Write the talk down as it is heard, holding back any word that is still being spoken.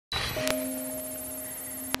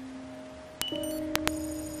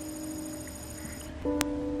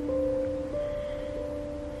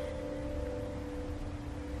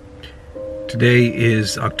Today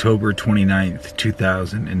is October 29th,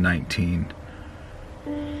 2019,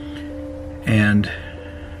 and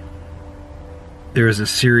there is a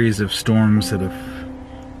series of storms that have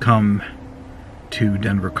come to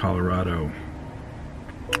Denver, Colorado,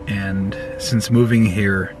 and since moving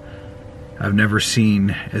here, I've never seen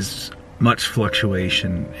as much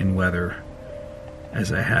fluctuation in weather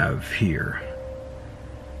as I have here.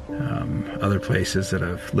 Other places that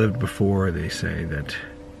I've lived before, they say that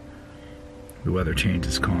the weather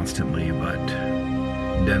changes constantly, but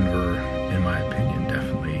Denver, in my opinion,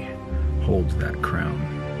 definitely holds that crown.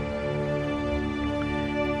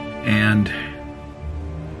 And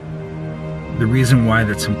the reason why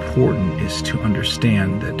that's important is to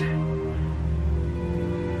understand that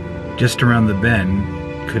just around the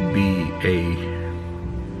bend could be a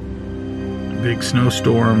big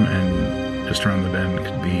snowstorm, and just around the bend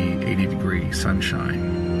could be 80-degree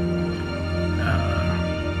sunshine.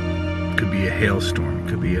 Could be a hailstorm,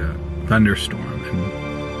 could be a thunderstorm.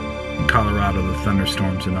 And in Colorado, the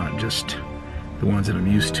thunderstorms are not just the ones that I'm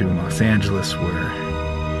used to in Los Angeles,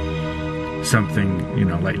 where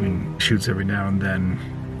something, lightning shoots every now and then.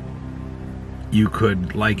 You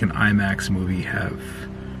could, like an IMAX movie, have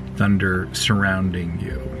thunder surrounding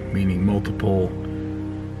you, meaning multiple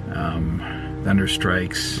thunder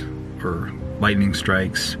strikes or lightning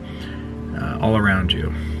strikes all around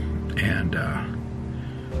you, and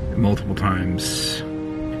multiple times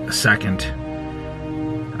a second.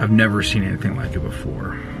 I've never seen anything like it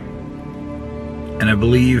before. And I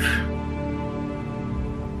believe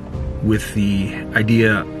with the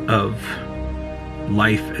idea of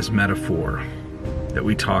life as metaphor that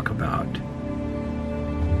we talk about,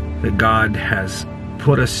 that God has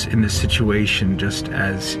put us in this situation just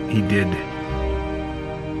as He did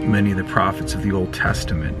many of the prophets of the Old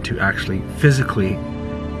Testament, to actually physically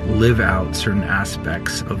live out certain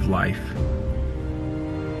aspects of life,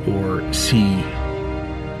 or see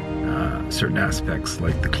certain aspects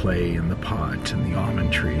like the clay and the pot and the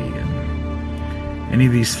almond tree and any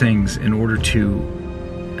of these things, in order to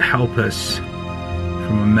help us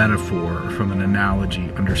from a metaphor, from an analogy,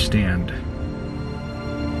 understand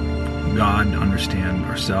God, understand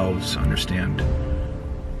ourselves, understand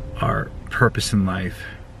our purpose in life,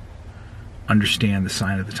 understand the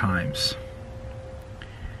sign of the times.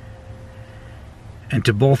 And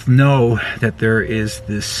to both know that there is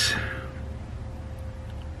this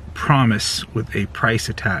promise with a price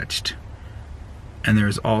attached, and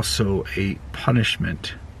there's also a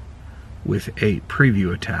punishment with a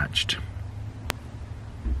preview attached.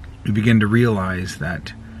 We begin to realize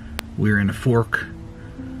that we're in a fork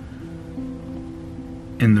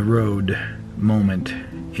in the road moment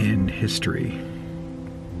in history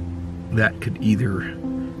that could either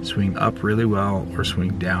swing up really well or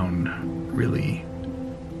swing down really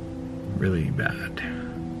bad.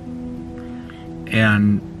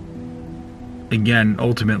 And again,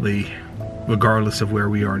 ultimately, regardless of where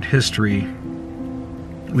we are in history,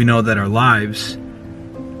 we know that our lives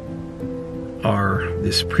are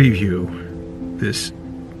this preview, this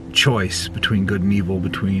choice between good and evil,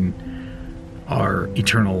 between our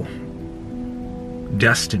eternal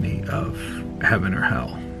destiny of heaven or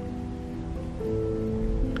hell.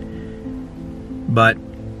 But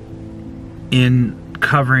in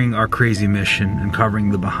covering our crazy mission and covering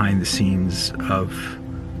the behind the scenes of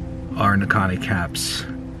our Nakane CAPS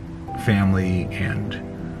family and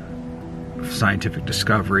scientific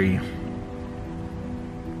discovery,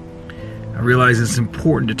 I realize it's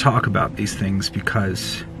important to talk about these things,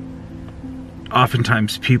 because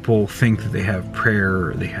oftentimes people think that they have prayer,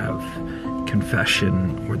 or they have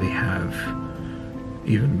confession, or they have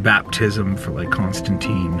even baptism for like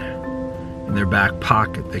Constantine in their back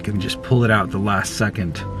pocket. They can just pull it out at the last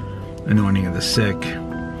second, anointing of the sick,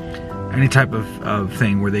 any type of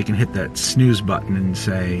thing where they can hit that snooze button and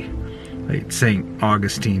say, like Saint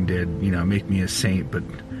Augustine did, make me a saint, but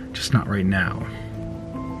just not right now.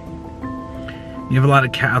 You have a lot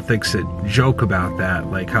of Catholics that joke about that,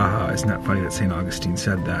 like, haha, isn't that funny that Saint Augustine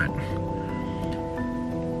said that?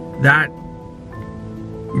 That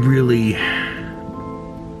really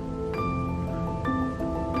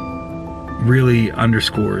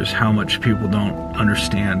underscores how much people don't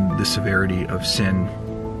understand the severity of sin,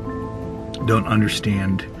 don't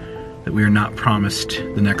understand that we are not promised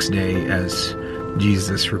the next day, as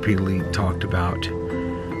Jesus repeatedly talked about,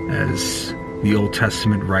 as the Old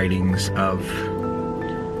Testament writings of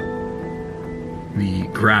the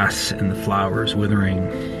grass and the flowers withering.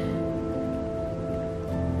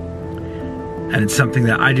 And it's something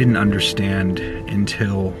that I didn't understand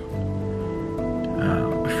until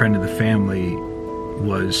a friend of the family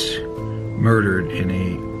was murdered in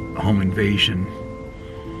a home invasion.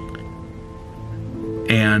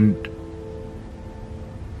 And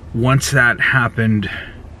once that happened,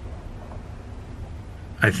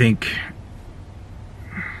 I think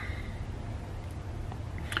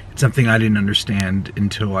it's something I didn't understand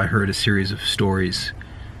until I heard a series of stories,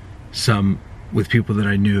 some with people that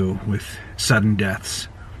I knew with sudden deaths,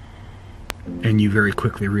 and you very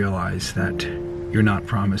quickly realize that you're not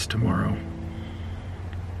promised tomorrow.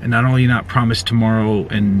 And not only not promised tomorrow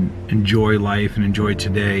and enjoy life and enjoy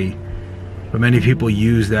today, but many people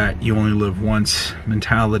use that you only live once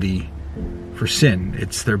mentality for sin.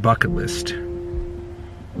 It's their bucket list.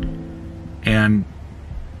 And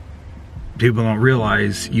people don't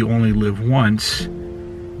realize you only live once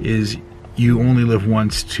is you only live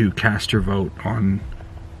once to cast your vote on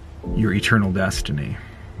your eternal destiny.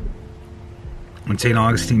 When St.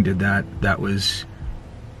 Augustine did that, that was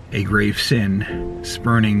a grave sin,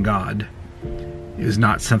 spurning God. It is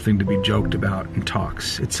not something to be joked about in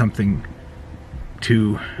talks. It's something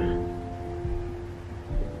to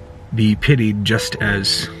be pitied, just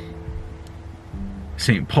as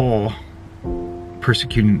St. Paul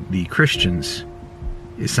persecuting the Christians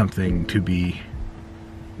is something to be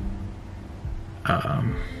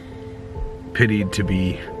pitied, to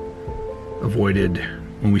be avoided.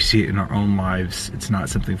 When we see it in our own lives, it's not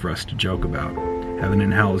something for us to joke about. Heaven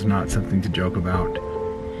and hell is not something to joke about.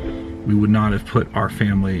 We would not have put our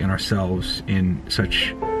family and ourselves in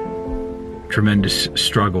such tremendous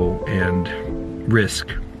struggle and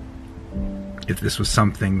risk if this was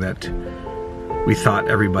something that we thought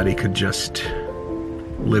everybody could just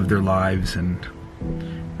live their lives and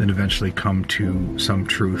then eventually come to some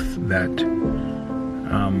truth that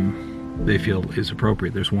they feel is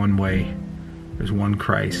appropriate. There's one way, there's one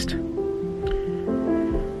Christ.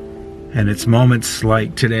 And it's moments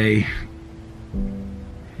like today,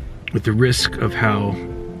 with the risk of how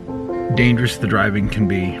dangerous the driving can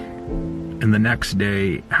be, and the next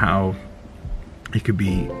day how it could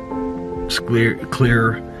be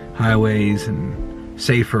clear highways and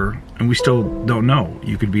safer, and we still don't know.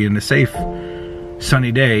 You could be in a safe,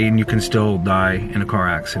 sunny day and you can still die in a car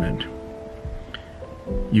accident.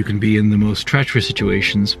 You can be in the most treacherous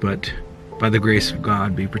situations, but by the grace of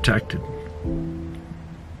God be protected.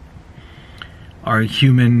 Our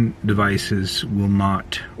human devices will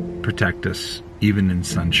not protect us even in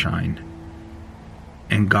sunshine.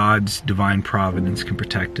 And God's divine providence can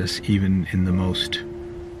protect us even in the most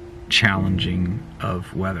challenging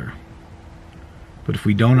of weather. But if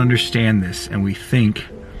we don't understand this and we think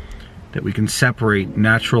that we can separate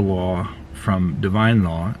natural law from divine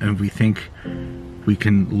law, and we think we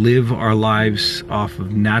can live our lives off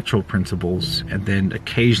of natural principles, and then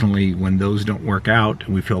occasionally when those don't work out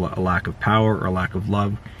and we feel a lack of power or a lack of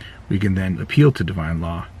love, we can then appeal to divine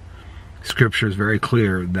law. Scripture is very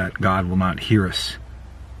clear that God will not hear us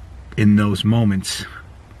in those moments,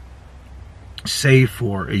 save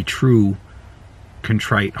for a true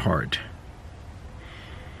contrite heart.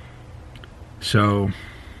 So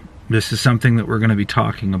this is something that we're going to be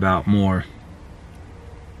talking about more,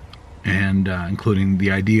 and including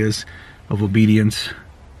the ideas of obedience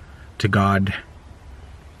to God,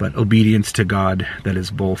 but obedience to God that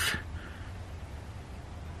is both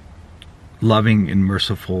loving and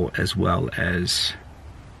merciful, as well as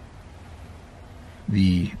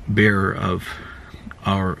the bearer of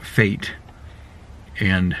our fate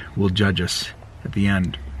and will judge us at the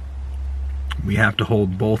end. We have to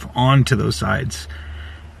hold both on to those sides,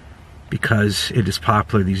 because it is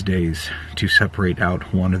popular these days to separate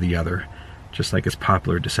out one or the other, just like it's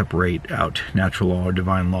popular to separate out natural law or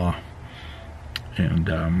divine law, and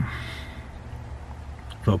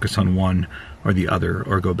focus on one or the other,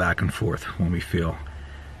 or go back and forth when we feel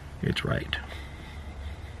it's right.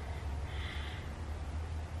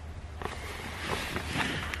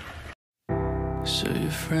 So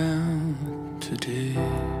your friend today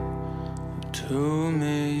told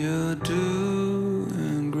me you're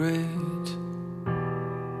doing great.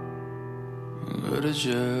 Got a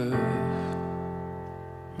job,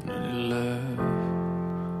 really love,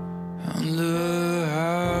 and the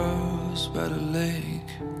house by the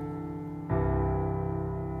lake.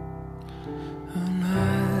 And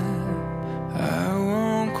I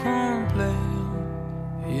won't complain.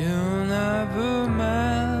 You never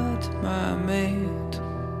met my mate.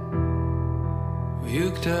 We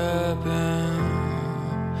hooked up in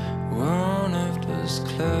one of those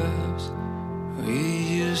clubs we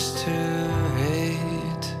used to hate.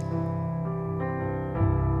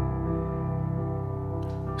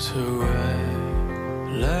 So I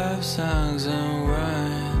love songs and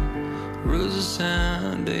wine, roses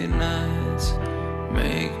Sunday nights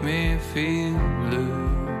make me feel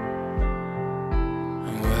blue.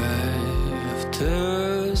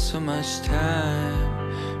 after so much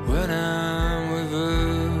time, when I'm with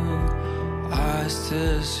you, I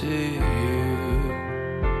still see you.